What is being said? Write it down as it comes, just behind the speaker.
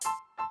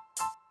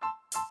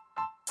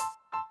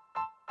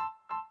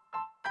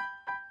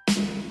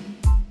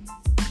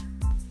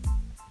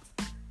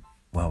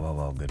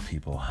good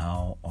people.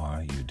 How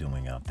are you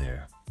doing out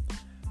there?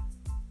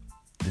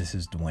 This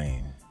is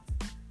Dwayne.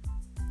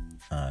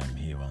 I'm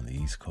here on the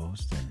East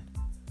Coast,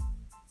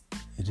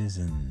 and it is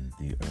in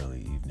the early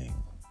evening,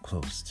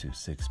 close to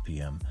 6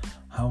 p.m.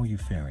 How are you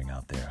faring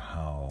out there?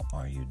 How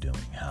are you doing?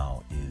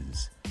 How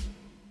is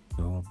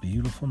your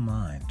beautiful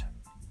mind?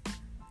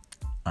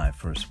 I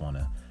first want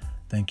to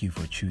thank you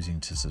for choosing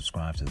to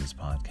subscribe to this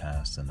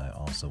podcast, and I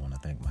also want to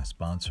thank my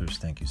sponsors.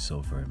 Thank you so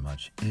very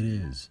much. It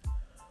is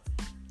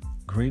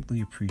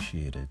greatly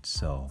appreciated.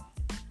 So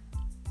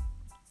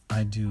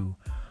I do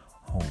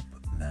hope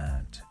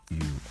that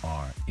you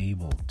are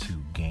able to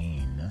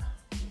gain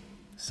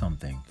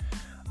something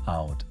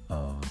out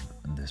of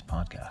this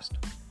podcast.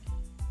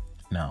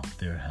 Now,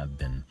 there have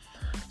been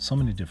so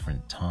many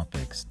different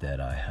topics that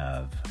I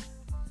have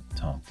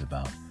talked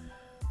about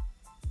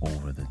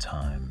over the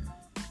time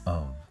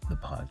of the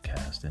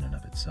podcast in and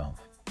of itself.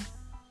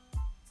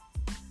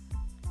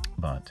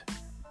 But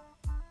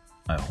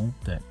I hope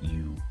that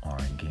you are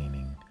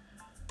gaining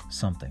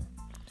something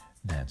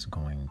that's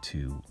going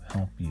to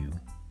help you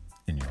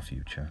in your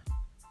future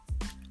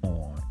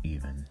or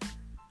even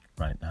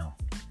right now.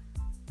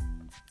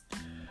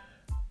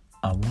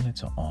 I wanted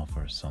to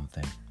offer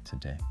something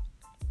today,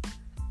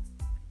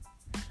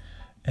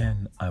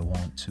 and I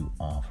want to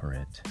offer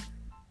it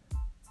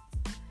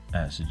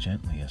as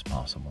gently as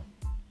possible,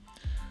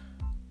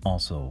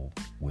 also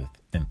with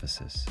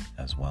emphasis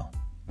as well.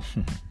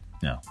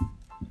 Now,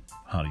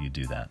 how do you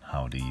do that?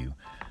 How do you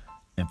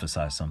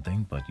emphasize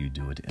something, but you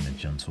do it in a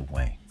gentle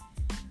way?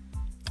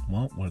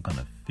 Well, we're going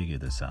to figure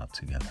this out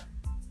together.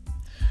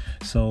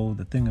 So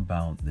the thing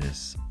about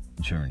this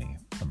journey,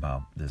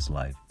 about this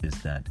life,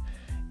 is that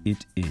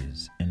it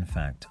is, in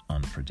fact,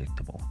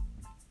 unpredictable.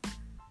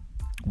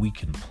 We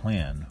can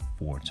plan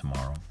for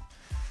tomorrow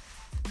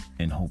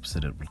in hopes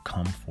that it would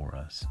come for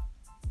us.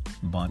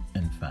 But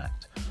in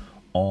fact,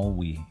 all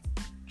we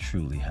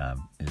truly have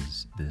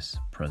is this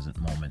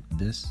present moment,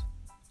 this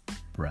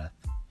breath,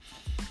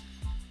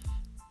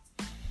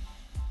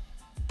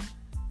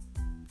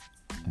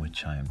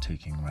 which I am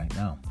taking right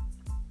now.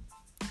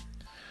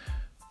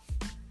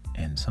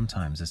 And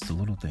sometimes it's the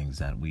little things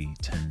that we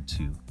tend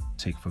to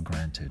take for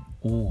granted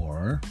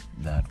or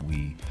that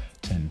we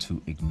tend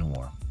to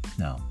ignore.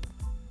 Now,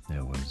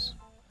 there was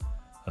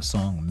a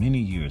song many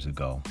years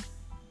ago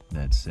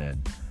that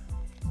said,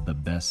 "The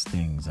best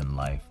things in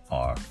life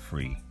are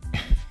free."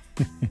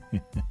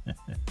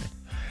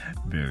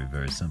 Very,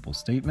 very simple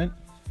statement,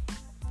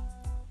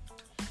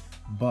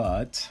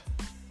 but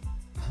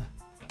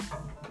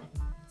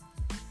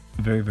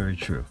very, very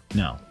true.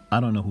 Now, I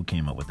don't know who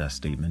came up with that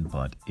statement,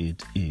 but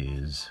it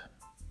is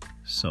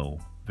so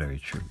very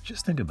true.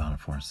 Just think about it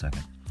for a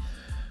second.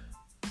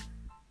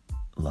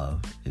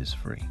 Love is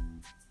free.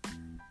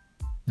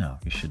 No,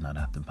 you should not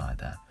have to buy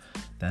that.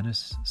 That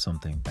is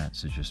something that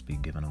should just be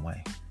given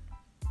away.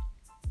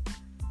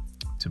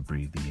 To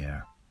breathe the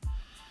air,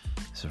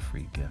 it's a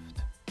free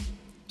gift.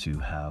 To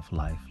have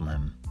life,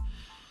 limb,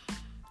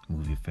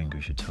 move your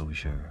fingers, your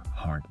toes, your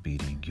heart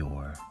beating,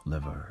 your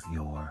liver,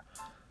 your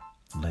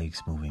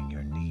legs moving,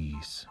 your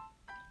knees,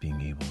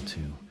 being able to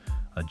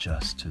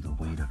adjust to the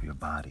weight of your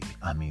body.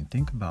 I mean,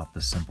 think about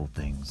the simple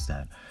things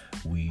that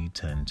we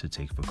tend to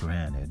take for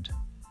granted,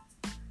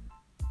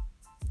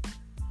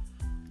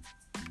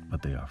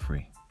 but they are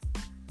free.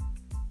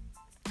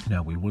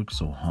 Now, we work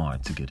so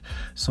hard to get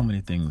so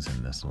many things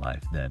in this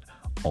life that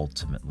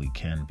ultimately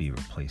can be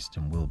replaced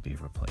and will be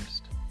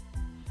replaced.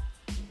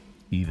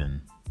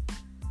 Even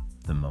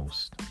the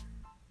most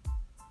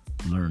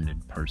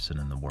learned person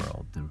in the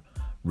world, the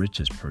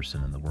richest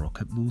person in the world,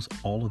 could lose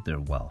all of their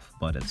wealth,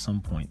 but at some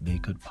point they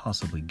could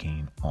possibly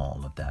gain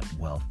all of that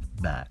wealth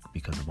back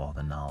because of all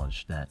the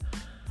knowledge that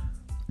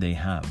they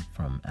have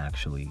from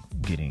actually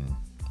getting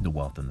the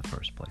wealth in the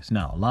first place.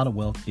 Now, a lot of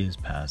wealth is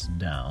passed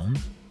down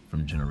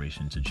from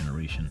generation to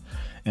generation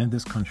in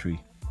this country,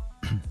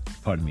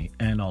 pardon me,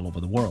 and all over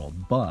the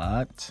world.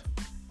 But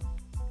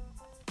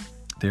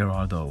there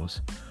are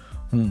those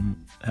who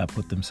have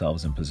put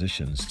themselves in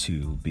positions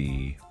to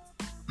be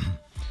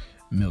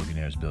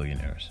millionaires,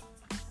 billionaires.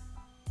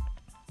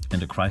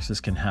 And a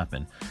crisis can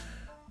happen.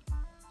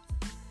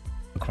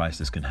 A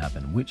crisis can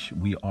happen, which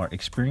we are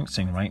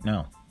experiencing right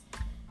now.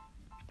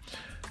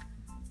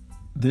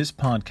 This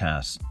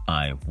podcast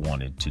I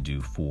wanted to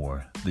do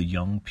for the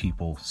young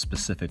people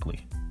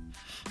specifically.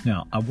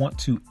 Now, I want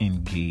to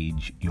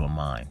engage your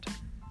mind.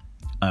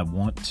 I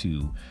want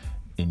to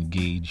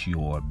engage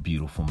your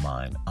beautiful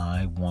mind.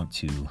 I want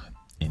to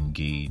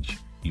engage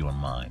your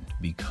mind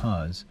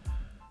because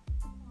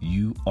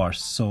you are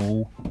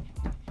so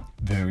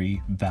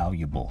very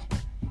valuable.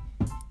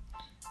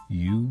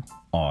 You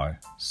are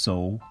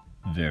so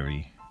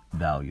very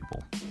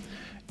valuable.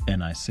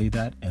 And I say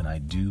that, and I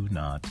do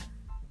not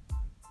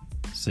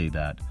say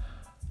that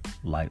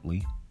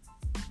lightly.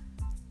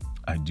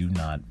 I do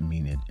not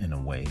mean it in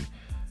a way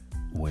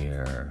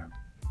where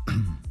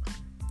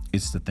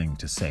it's the thing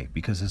to say,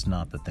 because it's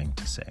not the thing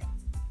to say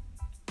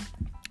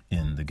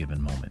in the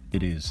given moment.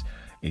 It is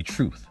a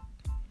truth,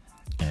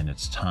 and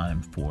it's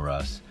time for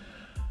us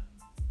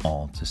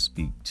all to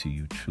speak to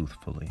you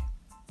truthfully.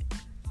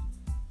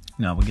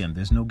 Now, again,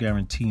 there's no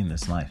guarantee in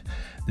this life.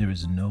 There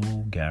is no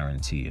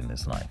guarantee in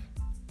this life.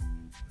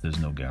 There's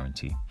no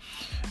guarantee,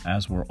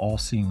 as we're all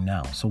seeing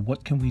now. So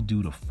what can we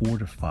do to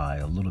fortify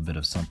a little bit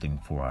of something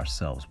for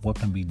ourselves? What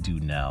can we do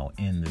now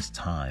in this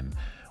time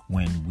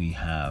when we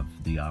have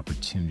the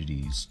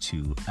opportunities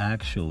to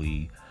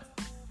actually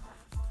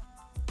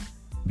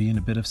be in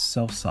a bit of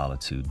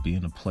self-solitude, be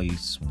in a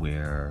place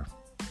where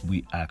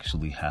we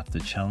actually have to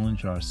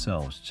challenge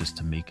ourselves just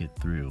to make it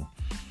through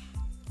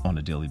on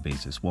a daily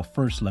basis? Well,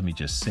 first, let me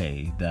just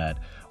say that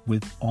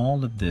with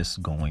all of this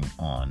going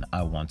on,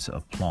 I want to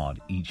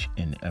applaud each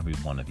and every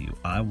one of you.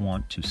 I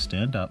want to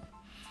stand up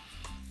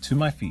to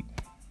my feet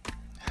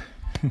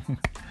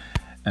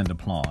and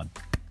applaud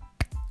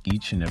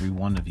each and every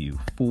one of you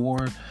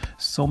for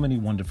so many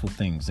wonderful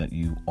things that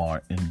you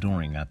are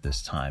enduring at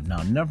this time.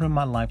 Now, never in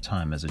my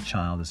lifetime as a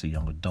child, as a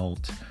young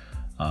adult,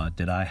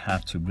 did I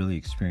have to really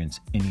experience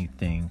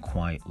anything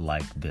quite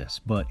like this.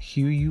 But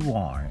here you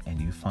are, and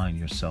you find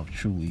yourself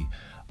truly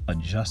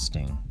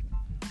adjusting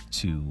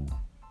to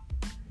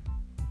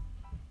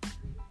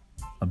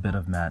a bit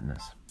of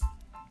madness.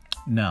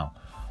 Now,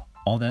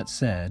 all that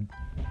said,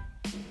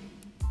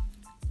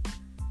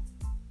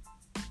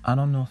 I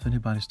don't know if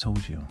anybody's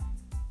told you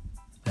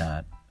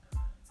that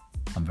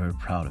I'm very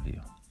proud of you.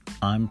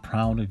 I'm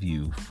proud of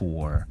you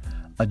for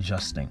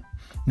adjusting.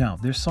 Now,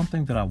 there's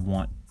something that I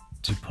want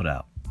to put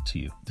out to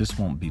you. This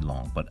won't be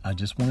long, but I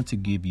just wanted to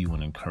give you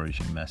an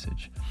encouraging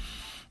message.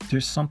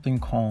 There's something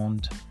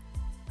called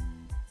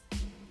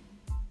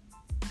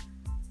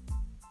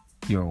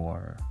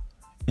your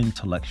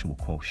intellectual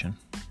quotient,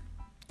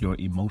 your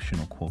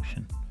emotional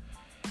quotient,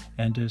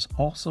 and there's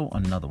also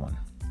another one,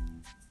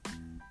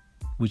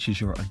 which is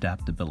your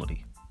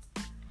adaptability.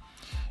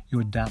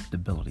 Your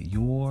adaptability,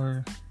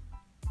 your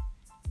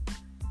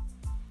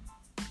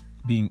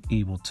being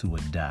able to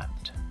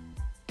adapt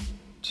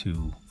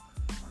to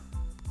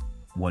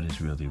what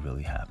is really,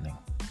 really happening.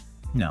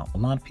 Now, a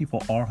lot of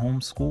people are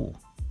homeschooled,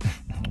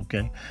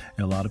 okay?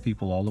 There are a lot of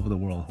people all over the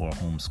world who are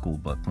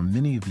homeschooled, but for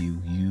many of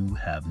you, you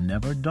have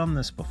never done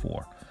this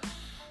before.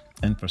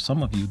 And for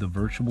some of you, the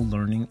virtual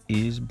learning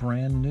is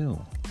brand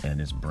new, and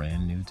it's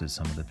brand new to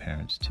some of the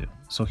parents too.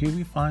 So here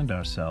we find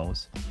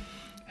ourselves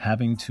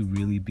having to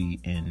really be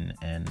in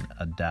an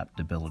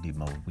adaptability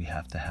mode. We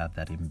have to have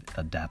that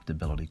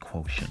adaptability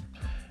quotient.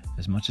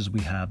 As much as we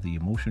have the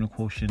emotional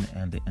quotient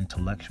and the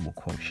intellectual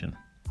quotient,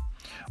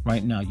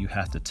 right now you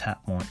have to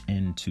tap more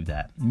into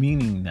that,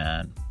 meaning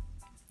that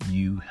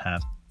you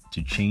have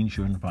to change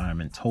your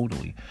environment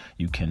totally.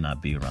 You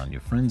cannot be around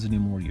your friends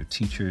anymore, your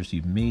teachers.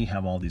 You may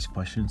have all these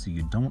questions and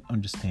you don't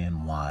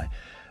understand why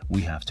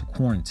we have to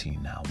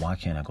quarantine now. Why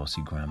can't I go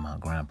see grandma,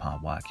 grandpa?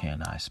 Why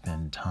can't I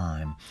spend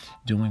time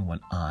doing what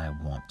I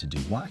want to do?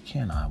 Why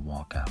can't I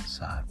walk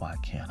outside? Why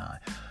can't I?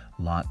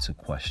 Lots of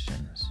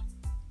questions.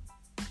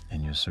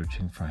 And you're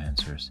searching for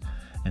answers,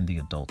 and the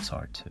adults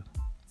are too.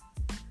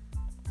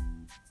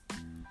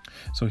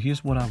 So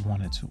here's what I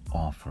wanted to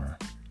offer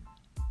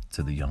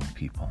to the young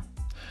people.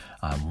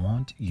 I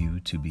want you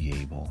to be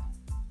able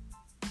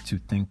to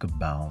think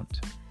about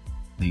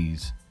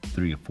these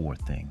 3 or 4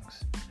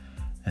 things,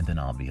 and then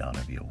I'll be out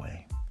of your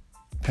way.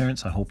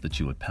 Parents, I hope that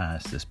you would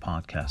pass this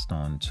podcast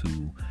on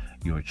to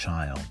your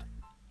child.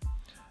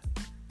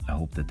 I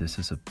hope that this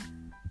is a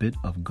bit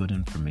of good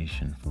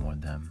information for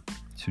them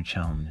to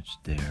challenge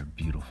their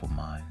beautiful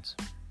minds.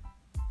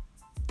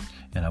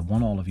 And I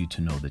want all of you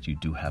to know that you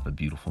do have a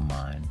beautiful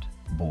mind,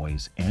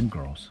 boys and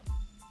girls.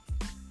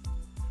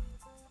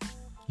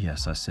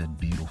 Yes, I said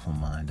beautiful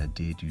mind. I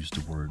did use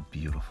the word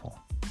beautiful.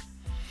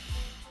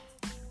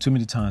 Too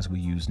many times we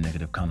use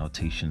negative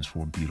connotations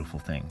for beautiful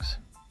things.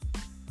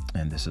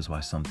 And this is why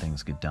some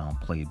things get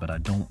downplayed. But I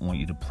don't want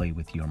you to play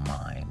with your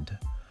mind,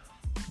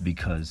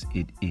 because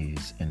it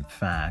is, in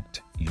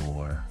fact,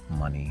 your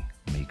money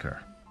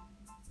maker.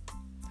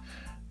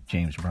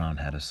 James Brown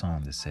had a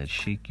song that said,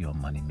 "Shake your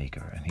money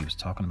maker." And he was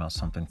talking about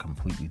something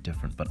completely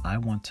different. But I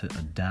want to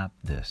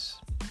adapt this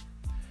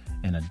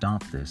and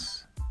adopt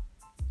this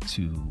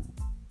to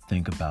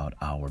think about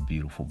our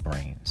beautiful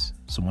brains.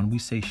 So when we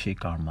say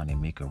shake our money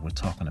maker, we're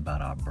talking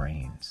about our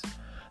brains.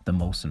 The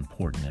most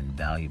important and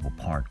valuable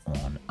part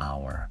on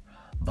our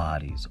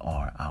bodies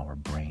are our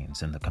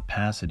brains, and the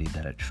capacity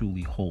that it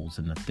truly holds,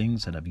 and the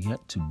things that have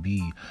yet to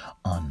be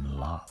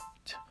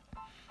unlocked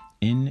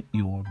in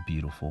your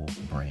beautiful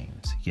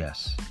brains.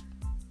 Yes,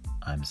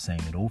 I'm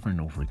saying it over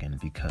and over again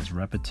because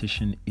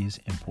repetition is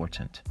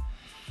important.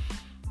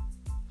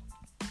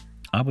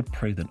 I would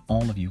pray that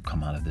all of you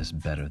come out of this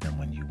better than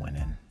when you went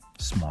in,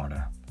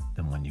 smarter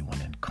than when you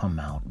went in. Come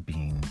out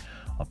being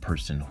a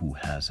person who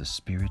has a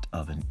spirit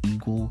of an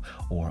eagle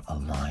or a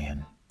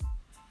lion.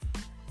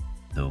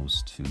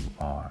 Those two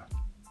are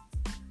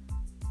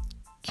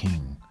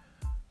king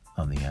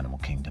of the animal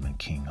kingdom and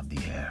king of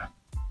the air.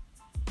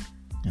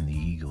 And the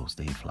eagles,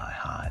 they fly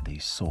high, they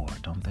soar,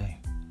 don't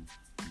they?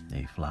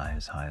 They fly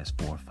as high as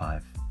 4 or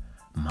 5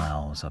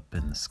 miles up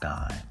in the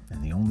sky.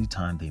 And the only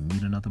time they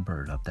meet another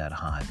bird up that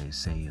high, they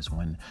say, is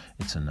when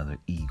it's another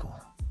eagle.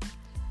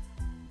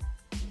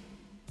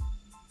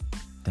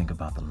 think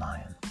about the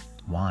lion.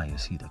 Why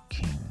is he the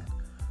king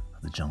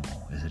of the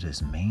jungle? Is it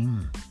his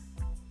mane?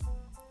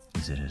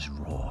 Is it his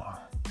roar?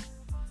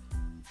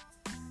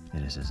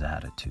 It is his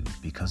attitude.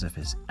 Because of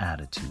his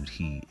attitude,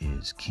 he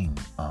is king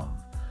of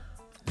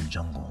the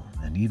jungle.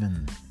 And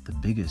even the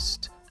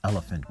biggest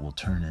elephant will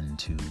turn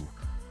into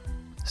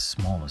the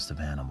smallest of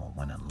animal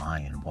when a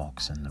lion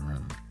walks in the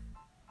room.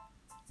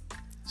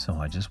 So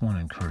I just want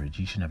to encourage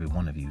each and every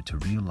one of you to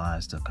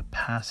realize the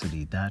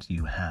capacity that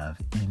you have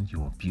in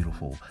your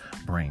beautiful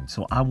brain.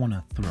 So I want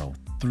to throw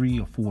 3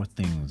 or 4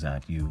 things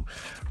at you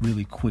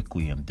really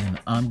quickly, and then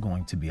I'm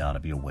going to be out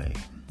of your way.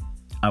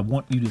 I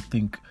want you to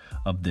think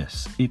of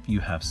this. If you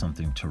have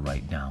something to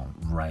write down,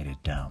 write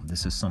it down.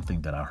 This is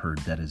something that I heard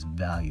that is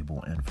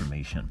valuable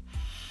information.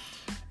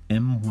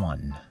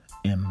 M1,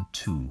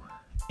 M2,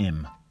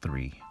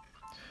 M3.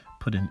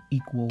 Put an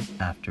equal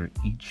after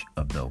each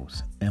of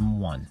those.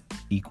 M1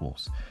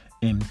 equals,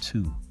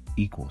 M2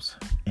 equals,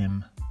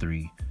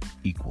 M3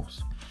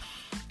 equals.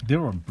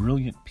 There are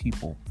brilliant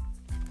people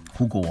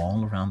who go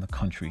all around the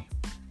country,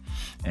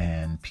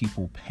 and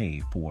people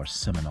pay for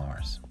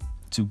seminars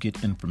to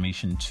get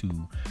information to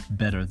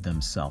better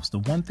themselves. The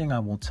one thing I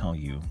will tell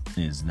you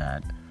is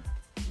that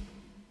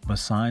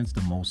besides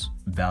the most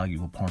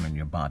valuable part in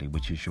your body,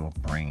 which is your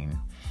brain,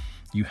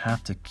 you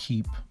have to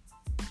keep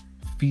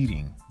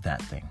feeding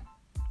that thing.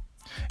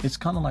 It's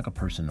kind of like a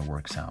person that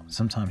works out.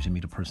 Sometimes you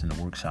meet a person that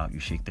works out, you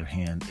shake their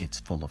hand, it's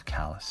full of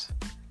callus,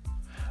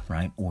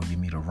 right? Or you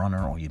meet a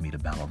runner or you meet a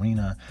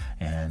ballerina,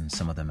 and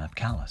some of them have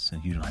callus.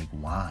 And you're like,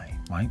 why?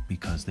 Right?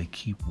 Because they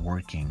keep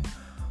working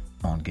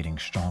on getting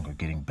stronger,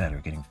 getting better,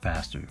 getting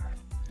faster,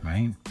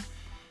 right?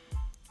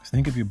 So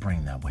think of your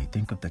brain that way.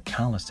 Think of the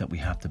callus that we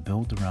have to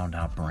build around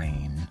our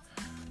brain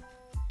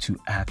to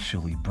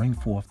actually bring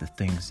forth the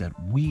things that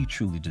we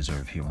truly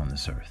deserve here on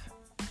this earth.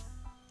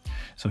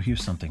 So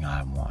here's something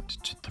I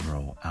want to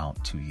throw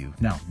out to you.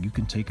 Now, you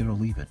can take it or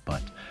leave it,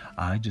 but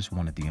I just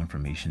wanted the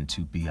information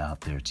to be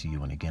out there to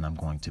you. And again, I'm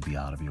going to be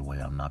out of your way.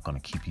 I'm not going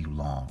to keep you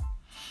long.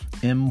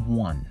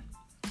 M1,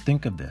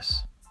 think of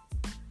this.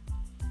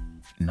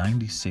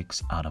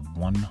 96 out of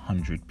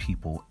 100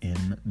 people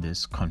in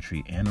this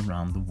country and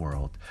around the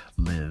world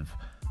live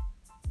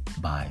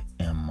by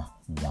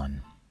M1,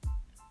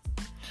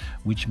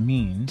 which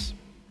means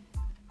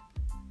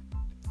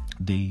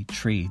they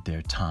trade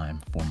their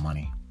time for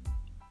money.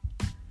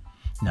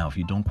 Now, if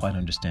you don't quite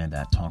understand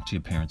that, talk to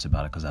your parents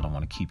about it, because I don't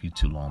want to keep you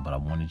too long, but I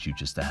wanted you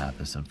just to have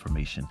this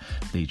information.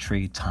 They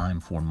trade time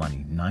for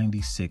money.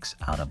 96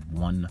 out of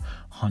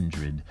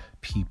 100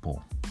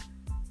 people.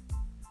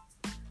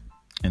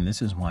 And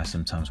this is why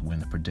sometimes we're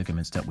in the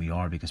predicaments that we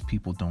are, because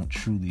people don't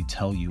truly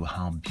tell you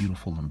how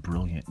beautiful and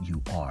brilliant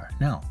you are.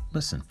 Now,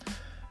 listen,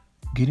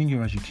 getting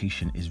your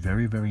education is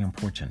very, very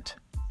important.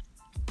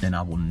 And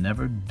I will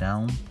never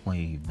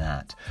downplay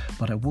that.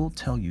 But I will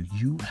tell you,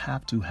 you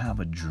have to have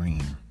a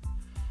dream.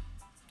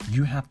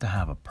 You have to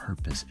have a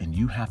purpose, and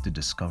you have to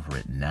discover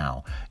it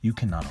now. You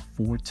cannot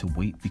afford to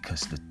wait,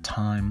 because the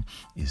time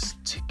is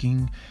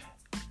ticking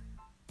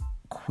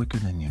quicker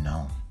than you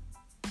know.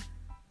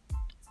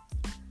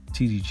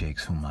 T.D.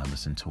 Jakes, whom I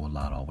listen to a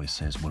lot, always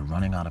says, we're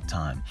running out of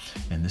time.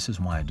 And this is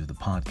why I do the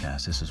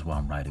podcast. This is why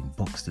I'm writing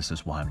books. This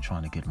is why I'm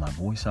trying to get my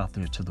voice out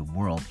there to the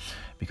world,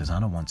 because I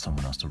don't want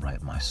someone else to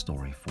write my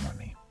story for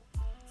me.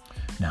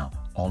 Now,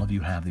 all of you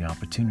have the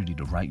opportunity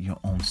to write your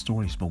own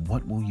stories, but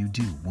what will you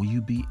do? Will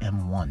you be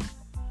M1?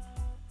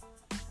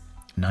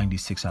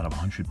 96 out of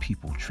 100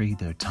 people trade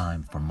their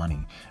time for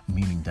money,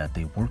 meaning that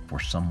they work for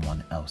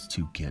someone else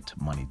to get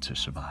money to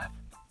survive.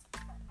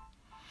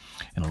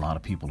 And a lot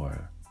of people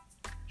are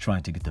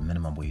trying to get the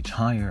minimum wage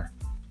higher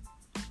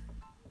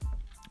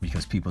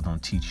because people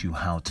don't teach you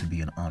how to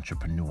be an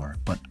entrepreneur.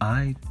 But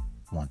I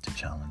want to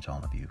challenge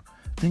all of you.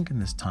 Think in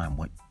this time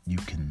what you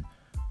can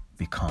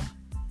become.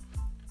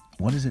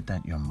 What is it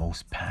that you're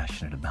most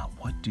passionate about?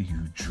 What do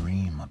you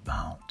dream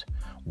about?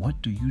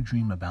 What do you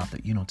dream about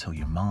that you don't tell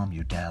your mom,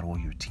 your dad, or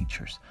your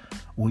teachers,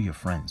 or your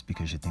friends,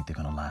 because you think they're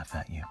going to laugh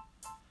at you?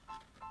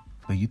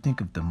 But you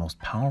think of the most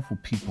powerful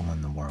people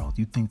in the world.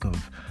 You think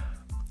of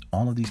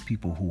all of these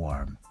people who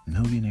are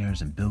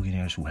millionaires and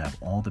billionaires who have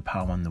all the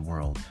power in the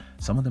world.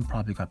 Some of them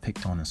probably got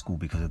picked on in school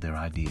because of their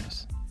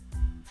ideas.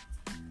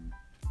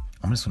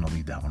 I'm just going to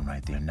leave that one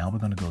right there. Now we're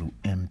going to go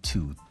to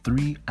M2.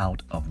 3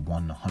 out of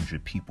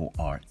 100 people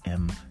are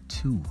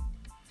M2.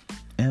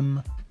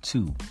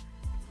 M2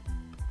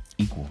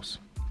 equals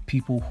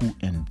people who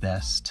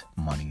invest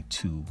money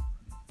to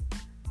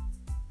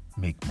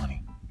make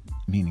money.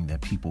 Meaning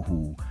that people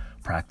who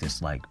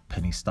practice like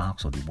penny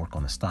stocks, or they work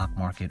on the stock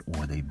market,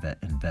 or they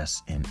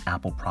invest in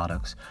Apple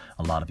products.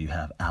 A lot of you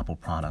have Apple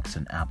products,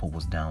 and Apple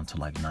was down to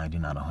like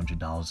 $99,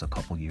 $100 a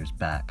couple years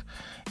back.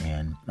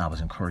 And I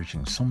was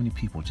encouraging so many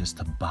people just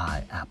to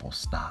buy Apple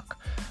stock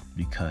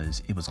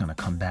because it was going to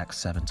come back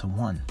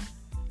 7-1.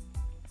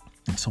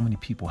 And so many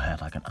people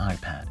had like an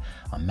iPad,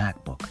 a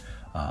MacBook,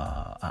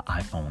 an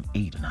iPhone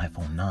 8, an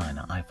iPhone 9,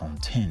 an iPhone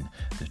 10.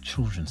 The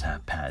children's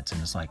have pads.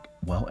 And it's like,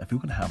 well, if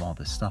you're going to have all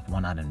this stuff, why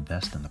not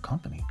invest in the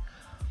company?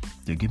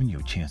 They're giving you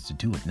a chance to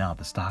do it. Now,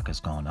 the stock has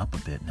gone up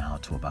a bit now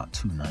to about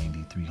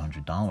 $290,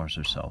 $300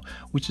 or so,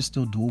 which is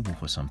still doable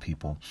for some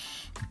people.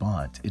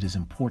 But it is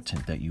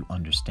important that you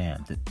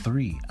understand that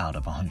 3 out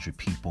of 100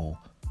 people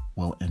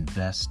will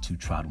invest to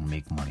try to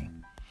make money.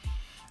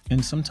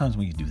 And sometimes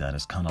when you do that,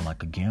 it's kind of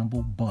like a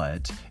gamble,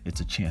 but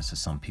it's a chance that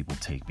some people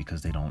take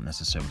because they don't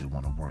necessarily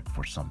want to work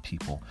for some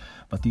people.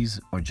 But these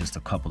are just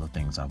a couple of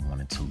things I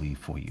wanted to leave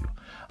for you.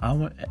 I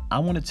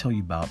want to tell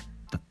you about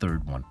the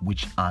third one,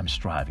 which I'm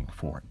striving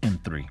for,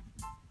 M3.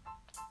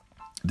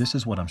 This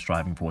is what I'm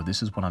striving for.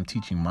 This is what I'm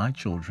teaching my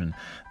children.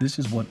 This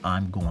is what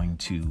I'm going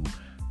to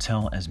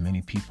tell as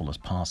many people as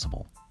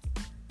possible.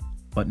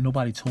 But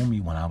nobody told me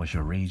when I was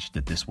your age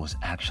that this was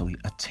actually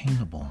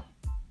attainable.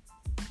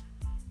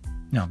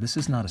 Now, this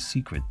is not a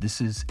secret.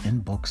 This is in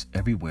books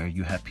everywhere.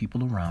 You have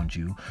people around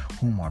you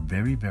whom are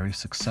very, very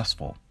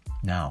successful.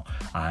 Now,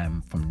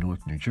 I'm from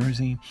Newark, New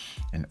Jersey,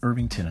 and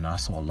Irvington, and I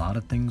saw a lot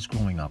of things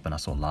growing up, and I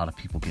saw a lot of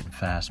people getting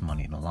fast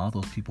money, and a lot of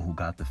those people who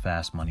got the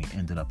fast money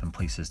ended up in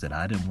places that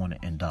I didn't want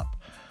to end up.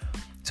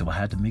 So I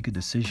had to make a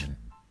decision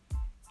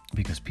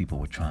because people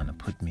were trying to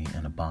put me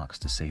in a box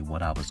to say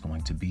what I was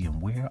going to be and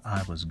where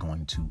I was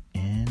going to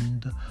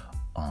end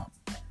up.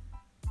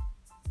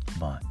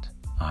 But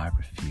I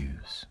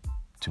refuse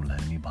to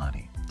let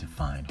anybody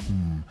define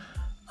whom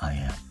I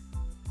am.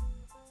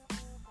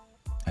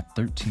 At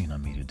 13, I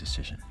made a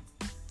decision.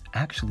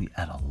 Actually,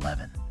 at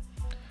 11,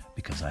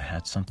 because I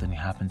had something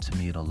happen to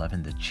me at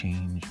 11 that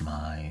changed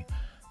my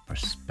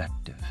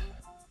perspective.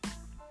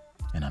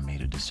 And I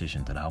made a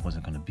decision that I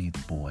wasn't going to be the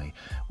boy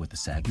with the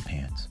saggy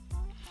pants.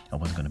 I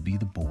wasn't going to be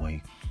the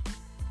boy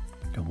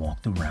that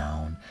walked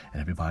around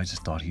and everybody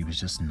just thought he was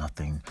just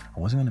nothing. I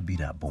wasn't going to be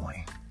that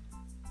boy.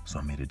 So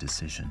I made a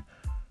decision.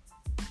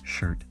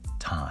 Shirt,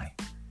 tie,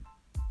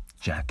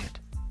 jacket,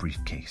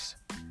 briefcase.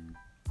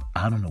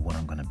 I don't know what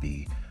I'm going to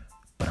be,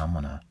 but I'm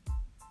going to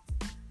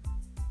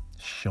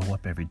show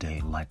up every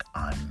day like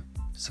I'm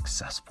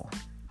successful.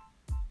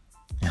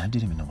 And I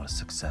didn't even know what a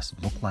success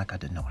looked like. I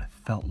didn't know what it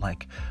felt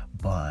like,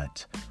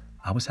 but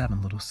I was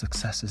having little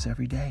successes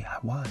every day. I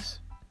was.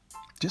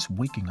 Just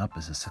waking up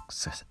is a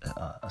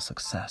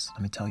success.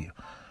 Let me tell you,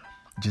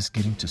 just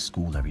getting to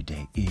school every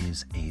day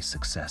is a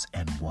success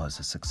and was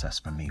a success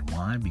for me.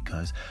 Why?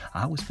 Because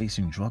I was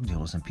facing drug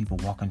dealers and people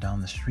walking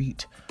down the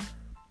street.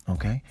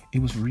 Okay?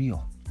 It was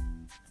real.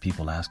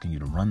 People asking you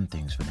to run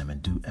things for them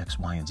and do X,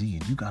 Y, and Z,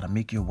 and you got to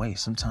make your way.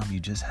 Sometimes you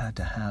just had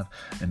to have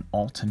an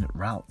alternate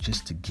route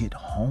just to get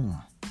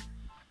home.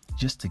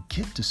 Just to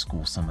get to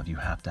school, some of you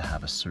have to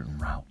have a certain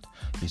route.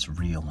 It's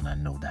real, and I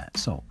know that.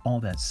 So, all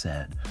that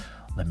said,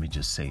 let me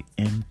just say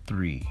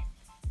M3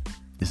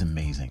 is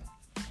amazing.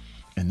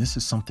 And this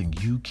is something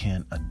you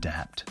can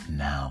adapt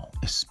now,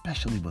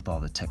 especially with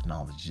all the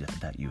technology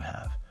that you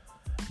have.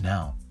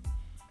 Now,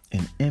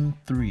 in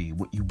M3,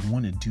 what you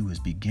want to do is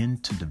begin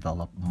to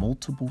develop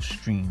multiple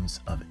streams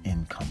of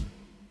income.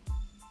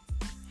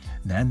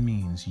 That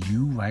means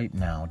you right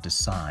now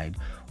decide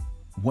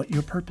what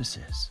your purpose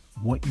is,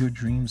 what your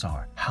dreams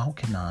are. How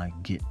can I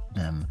get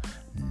them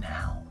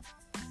now?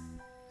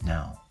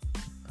 Now,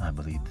 I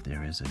believe that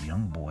there is a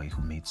young boy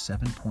who made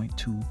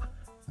 $7.2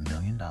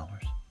 million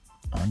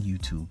on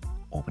YouTube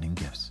opening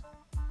gifts.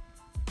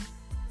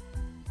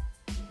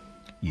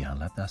 Yeah, I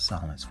left that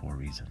silence for a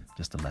reason,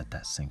 just to let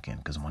that sink in,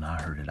 because when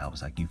I heard it, I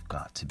was like, you've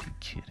got to be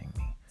kidding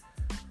me.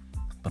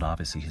 But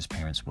obviously his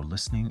parents were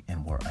listening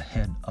and were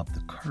ahead of the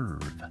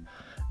curve,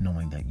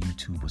 knowing that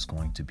YouTube was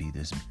going to be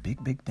this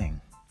big, big thing.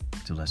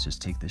 So let's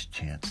just take this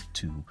chance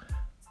to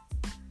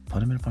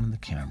put him in front of the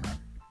camera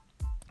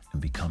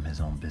and become his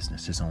own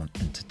business, his own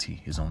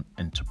entity, his own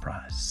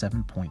enterprise.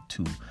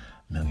 $7.2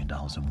 million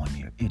in 1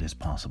 year. It is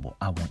possible.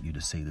 I want you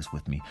to say this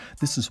with me.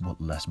 This is what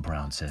Les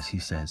Brown says. He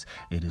says,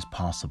 it is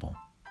possible.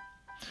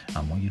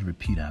 I want you to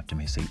repeat after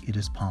me. Say, it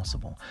is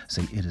possible.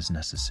 Say, it is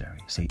necessary.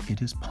 Say,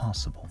 it is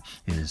possible.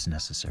 It is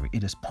necessary.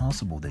 It is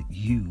possible that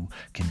you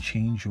can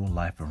change your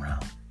life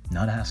around.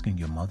 Not asking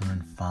your mother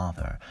and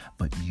father,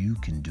 but you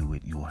can do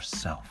it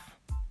yourself.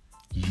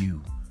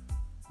 You,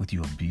 with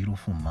your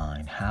beautiful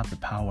mind, have the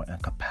power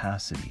and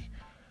capacity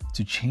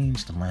to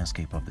change the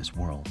landscape of this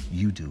world.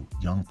 You do,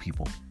 young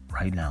people,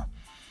 right now.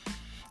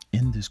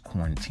 In this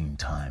quarantine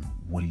time,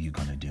 what are you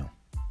going to do?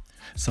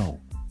 So,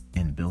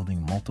 in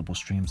building multiple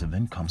streams of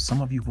income,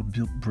 some of you were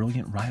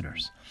brilliant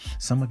writers.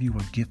 Some of you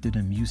were gifted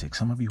in music.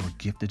 Some of you were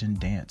gifted in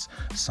dance.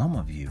 Some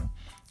of you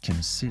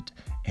can sit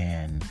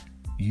and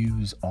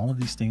use all of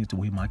these things the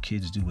way my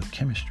kids do with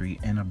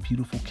chemistry and are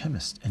beautiful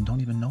chemists and don't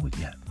even know it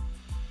yet.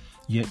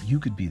 Yet you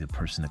could be the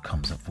person that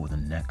comes up for the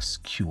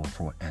next cure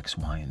for X,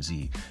 Y, and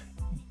Z.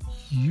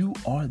 You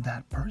are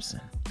that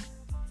person.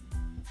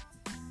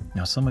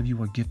 Now, some of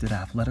you are gifted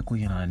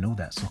athletically, and I know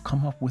that. So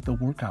come up with a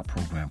workout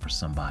program for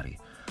somebody.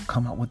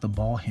 Come up with a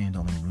ball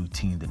handling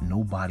routine that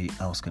nobody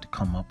else could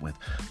come up with.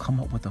 Come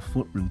up with a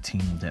foot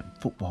routine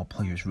that football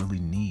players really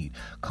need.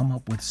 Come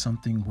up with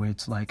something where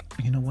it's like,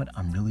 you know what?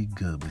 I'm really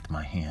good with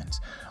my hands.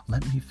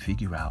 Let me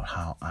figure out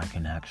how I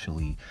can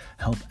actually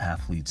help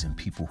athletes and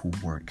people who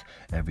work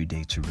every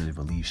day to really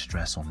relieve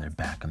stress on their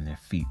back and their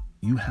feet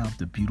You have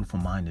the beautiful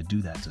mind to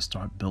do that, to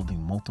start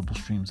building multiple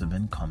streams of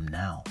income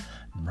now,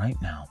 right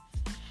now.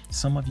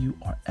 Some of you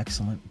are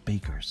excellent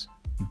bakers.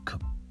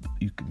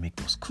 You can make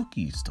those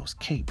cookies, those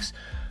cakes.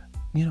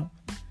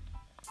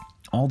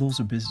 All those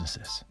are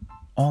businesses.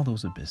 All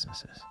those are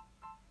businesses.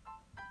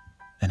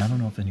 And I don't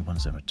know if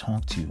anyone's ever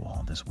talked to you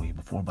all this way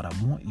before, but I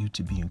want you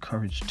to be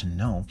encouraged to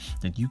know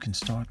that you can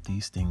start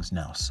these things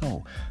now,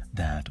 so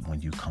that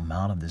when you come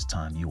out of this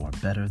time, you are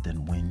better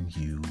than when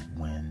you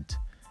went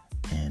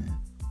in.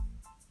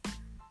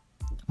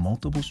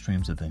 Multiple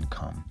streams of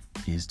income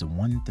is the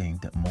one thing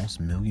that most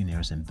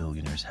millionaires and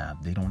billionaires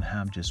have. They don't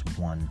have just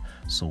one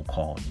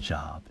so-called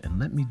job. And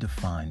let me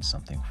define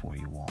something for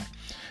you all.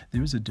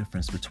 There is a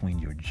difference between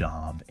your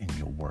job and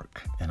your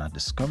work. And I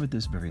discovered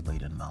this very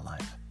late in my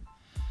life.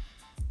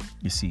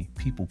 You see,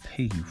 people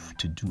pay you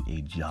to do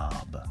a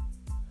job,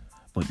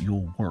 but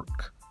your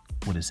work,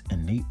 what is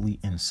innately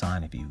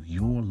inside of you,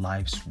 your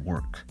life's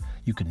work.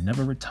 You can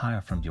never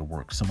retire from your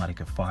work. Somebody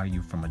could fire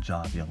you from a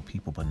job, young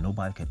people, but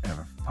nobody could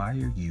ever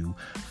fire you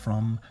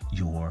from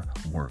your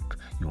work,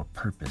 your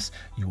purpose,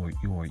 your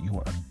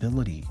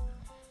ability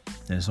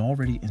that is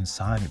already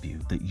inside of you,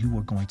 that you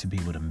are going to be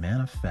able to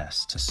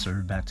manifest to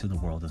serve back to the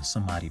world, and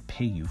somebody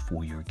pay you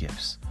for your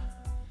gifts.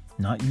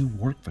 Not you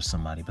work for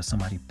somebody, but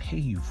somebody pay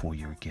you for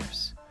your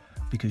gifts.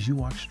 Because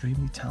you are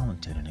extremely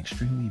talented and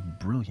extremely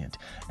brilliant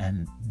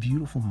and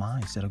beautiful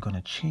minds that are going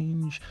to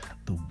change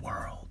the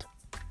world.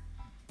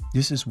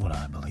 This is what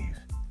I believe.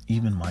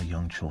 Even my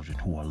young children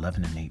who are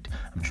 11 and 8,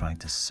 I'm trying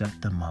to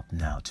set them up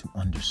now to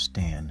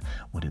understand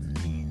what it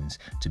means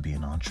to be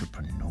an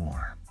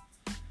entrepreneur.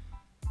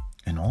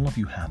 And all of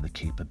you have the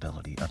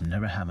capability of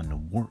never having to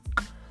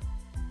work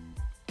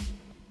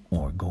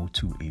or go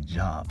to a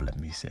job, let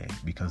me say,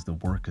 because the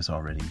work is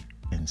already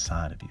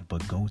inside of you.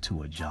 But go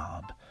to a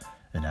job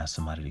and ask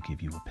somebody to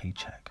give you a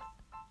paycheck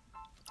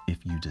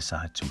if you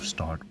decide to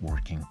start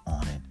working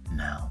on it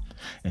now.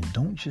 And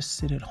don't just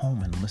sit at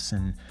home and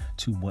listen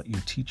to what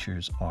your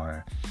teachers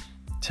are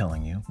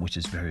telling you, which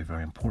is very,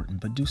 very important,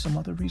 but do some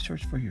other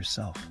research for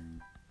yourself.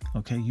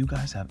 Okay, you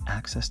guys have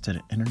access to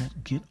the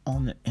internet. Get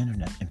on the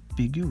internet and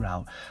figure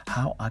out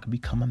how I can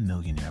become a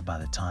millionaire by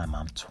the time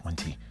I'm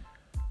 20.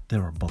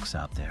 There are books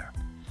out there.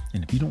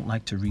 And if you don't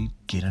like to read,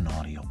 get an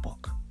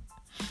audiobook.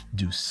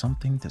 Do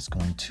something that's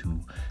going to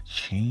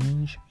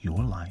change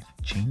your life,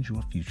 change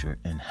your future,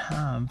 and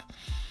have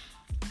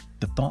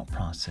the thought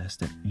process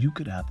that you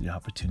could have the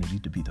opportunity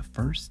to be the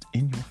first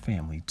in your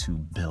family to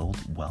build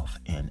wealth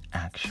and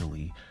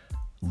actually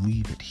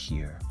leave it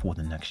here for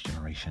the next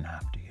generation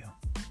after you.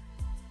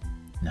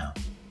 Now,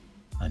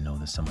 I know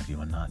that some of you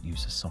are not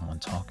used to someone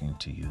talking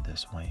to you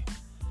this way,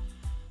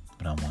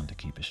 but I wanted to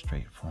keep it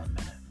straight for a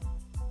minute.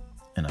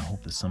 And I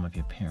hope that some of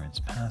your parents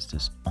pass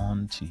this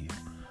on to you,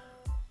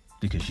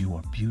 because you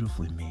are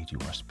beautifully made, you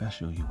are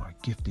special, you are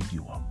gifted,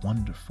 you are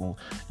wonderful,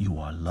 you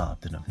are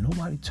loved. And if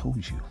nobody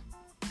told you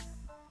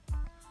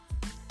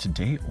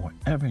today or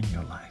ever in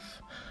your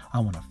life, I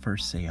want to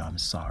first say I'm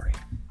sorry.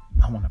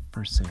 I want to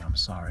first say I'm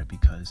sorry,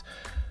 because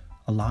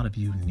a lot of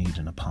you need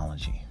an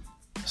apology.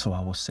 So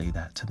I will say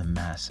that to the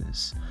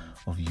masses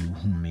of you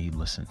who may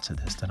listen to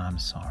this, that I'm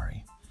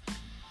sorry.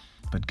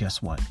 But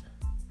guess what?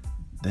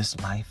 This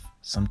life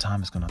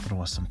sometimes is going to throw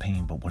us some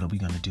pain, but what are we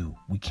going to do?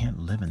 We can't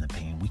live in the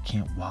pain. We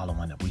can't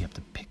wallow in it. We have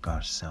to pick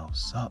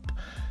ourselves up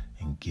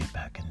and get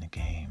back in the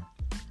game.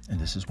 And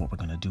this is what we're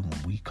going to do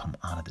when we come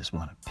out of this. We're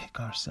going to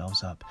pick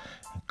ourselves up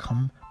and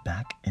come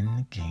back in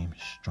the game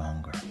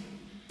stronger.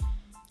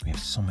 We have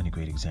so many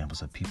great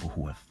examples of people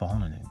who have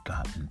fallen and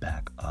gotten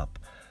back up.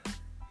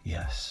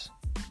 Yes.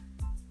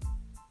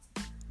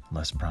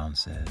 Les Brown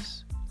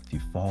says, if you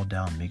fall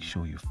down, make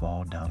sure you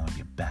fall down on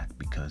your back,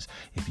 because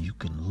if you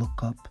can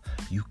look up,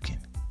 you can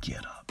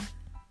get up.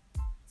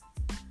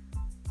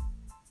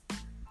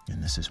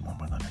 And this is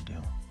what we're going to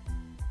do.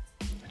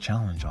 I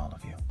challenge all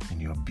of you in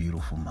your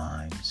beautiful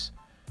minds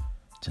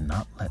to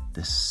not let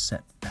this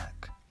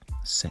setback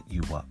set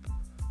you up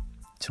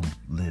to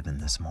live in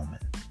this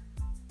moment,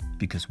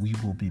 because we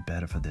will be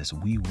better for this.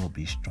 We will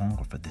be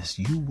stronger for this.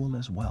 You will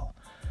as well.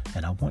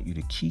 And I want you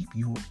to keep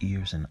your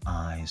ears and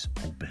eyes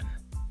open.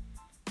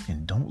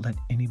 And don't let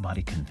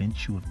anybody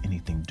convince you of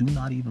anything. Do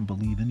not even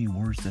believe any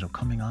words that are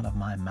coming out of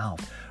my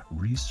mouth.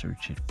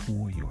 Research it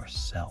for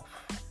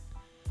yourself.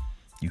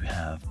 You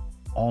have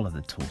all of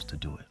the tools to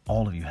do it.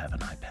 All of you have an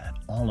iPad.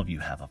 All of you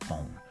have a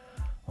phone.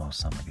 Well,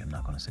 some of you, I'm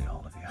not going to say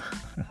all of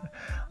you.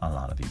 A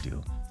lot of you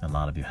do. A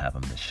lot of you have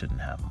them that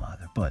shouldn't have them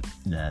either. But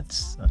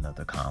that's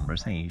another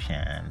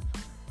conversation.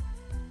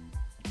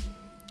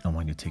 I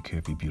want you to take care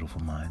of your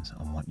beautiful minds.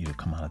 I want you to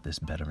come out of this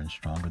better and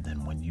stronger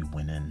than when you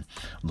went in.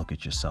 Look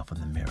at yourself in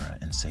the mirror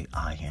and say,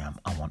 I am.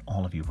 I want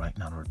all of you right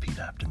now to repeat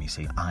after me.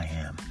 Say, I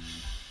am.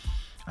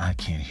 I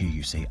can't hear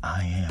you. Say,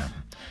 I am.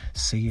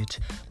 Say it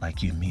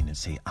like you mean it.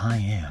 Say, I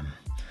am.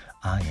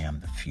 I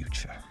am the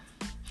future.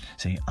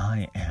 Say,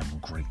 I am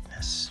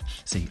greatness.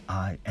 Say,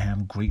 I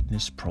am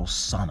greatness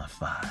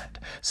personified.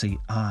 Say,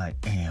 I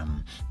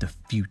am the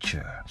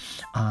future.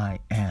 I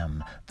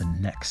am the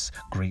next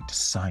great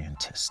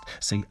scientist.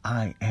 Say,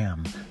 I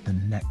am the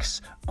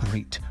next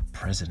great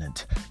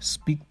president.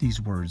 Speak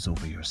these words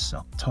over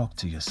yourself. Talk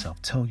to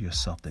yourself. Tell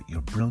yourself that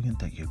you're brilliant,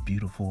 that you're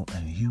beautiful,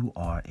 and you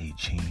are a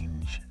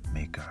change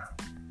maker.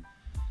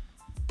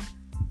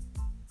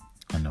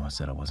 I know I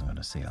said I wasn't going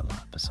to say a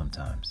lot, but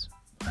sometimes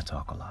I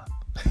talk a lot.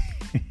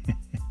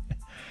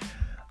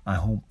 I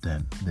hope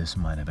that this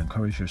might have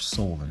encouraged your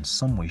soul in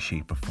some way,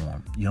 shape, or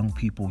form. Young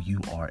people,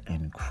 you are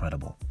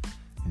incredible.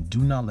 And do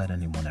not let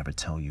anyone ever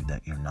tell you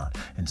that you're not.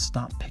 And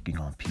stop picking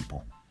on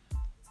people.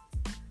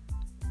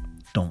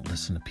 Don't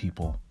listen to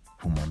people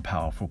whom are in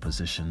powerful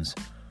positions,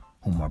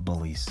 whom are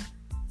bullies.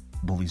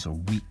 Bullies are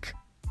weak.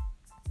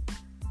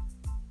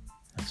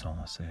 That's all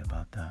I'll say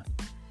about that.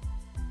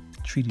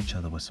 Treat each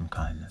other with some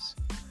kindness.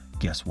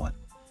 Guess what?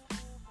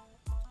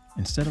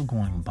 Instead of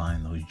going and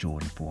buying those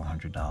Jordan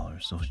 $400,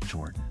 those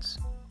Jordans,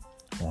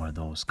 or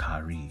those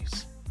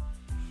Kyries,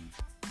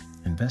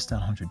 invest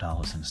that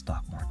 $100 in the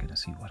stock market and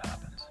see what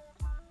happens.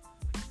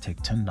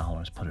 Take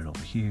 $10, put it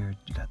over here.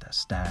 You got that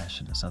stash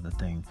and this other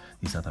thing,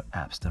 these other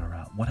apps that are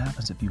out. What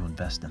happens if you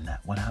invest in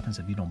that? What happens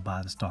if you don't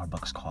buy the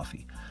Starbucks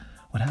coffee?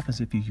 What happens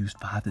if you use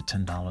 $5 to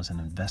 $10 and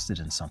invest it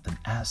in something?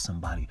 Ask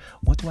somebody,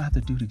 what do I have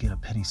to do to get a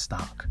penny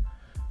stock?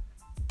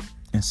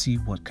 And see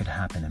what could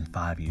happen in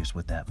 5 years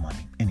with that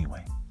money.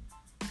 Anyway,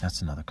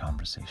 that's another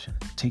conversation.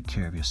 Take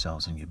care of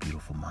yourselves and your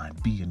beautiful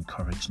mind. Be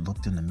encouraged.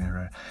 Look in the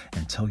mirror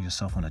and tell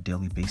yourself on a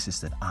daily basis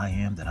that I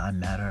am, that I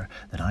matter,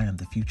 that I am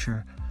the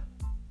future.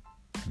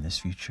 And this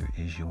future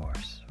is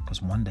yours. Because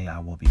one day I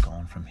will be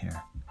gone from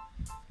here.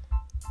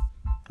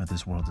 But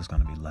this world is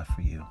going to be left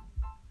for you.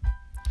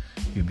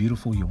 You're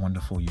beautiful, you're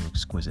wonderful, you're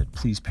exquisite.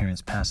 Please,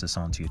 parents, pass this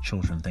on to your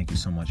children. Thank you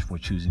so much for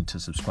choosing to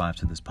subscribe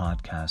to this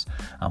podcast.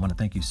 I want to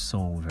thank you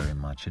so very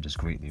much. It is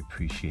greatly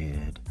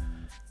appreciated.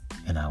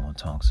 And I will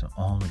talk to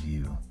all of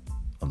you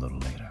a little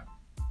later.